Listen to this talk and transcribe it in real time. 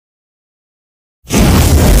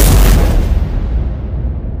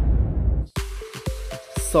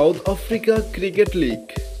South Africa Cricket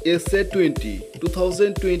League SA20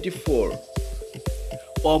 2024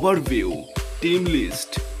 Overview, Team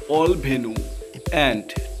List, All Venue and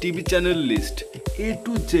TV channel list A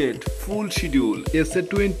to Z full schedule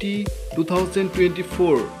SA20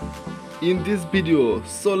 2024 in this video,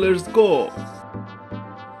 so let's go.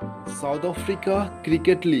 South Africa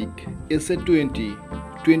Cricket League SA20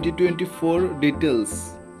 2024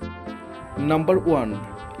 details. Number 1,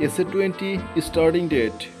 SA20 starting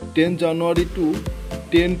date 10 January to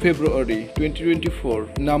 10 February 2024.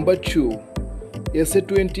 Number 2,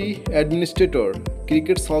 SA20 Administrator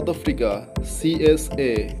Cricket South Africa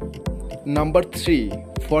CSA. Number 3,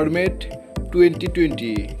 Format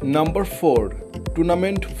 2020. Number 4,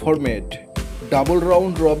 Tournament Format, Double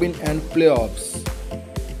Round Robin and Playoffs.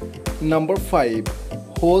 Number 5,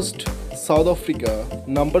 Host South Africa.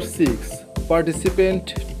 Number 6,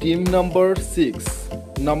 Participant Team number 6.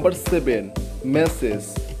 Number 7,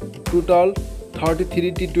 Matches, total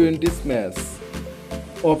 33 T20s match.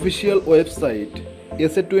 Official website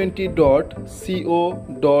sa20.co.za.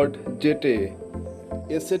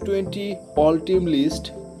 SA20 All Team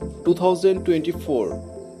List 2024.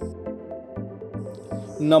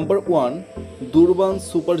 Number 1, Durban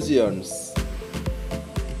Super Giants.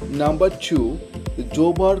 Number 2,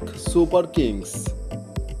 Joburg Super Kings.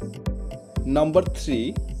 Number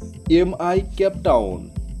 3, MI Cape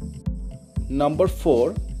Town. Number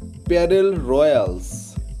 4, Paarl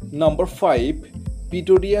Royals. Number 5,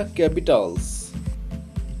 Pretoria Capitals.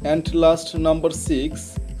 And last, number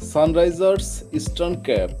 6, Sunrisers Eastern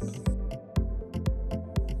Cape.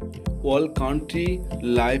 All country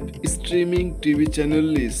live streaming TV channel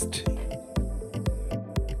list.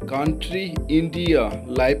 Country India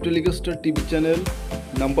live telecasted TV channel.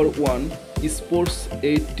 Number 1, Sports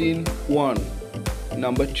 18-1.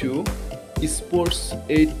 Number 2, Sports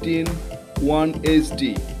 18-1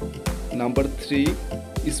 HD. Number 3,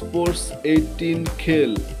 Sports 18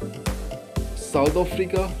 Khel. South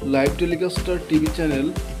Africa live telecaster TV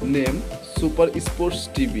channel name Super Sports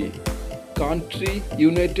TV. Country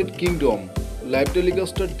United Kingdom live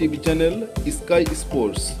telecaster TV channel Sky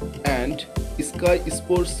Sports and Sky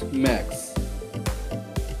Sports Max.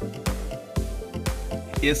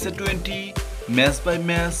 SA20 match by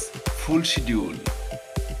match full schedule.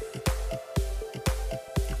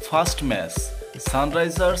 First match,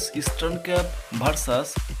 Sunrisers Eastern Cape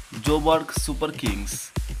vs Joburg Super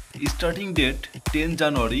Kings. Starting date 10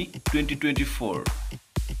 January 2024.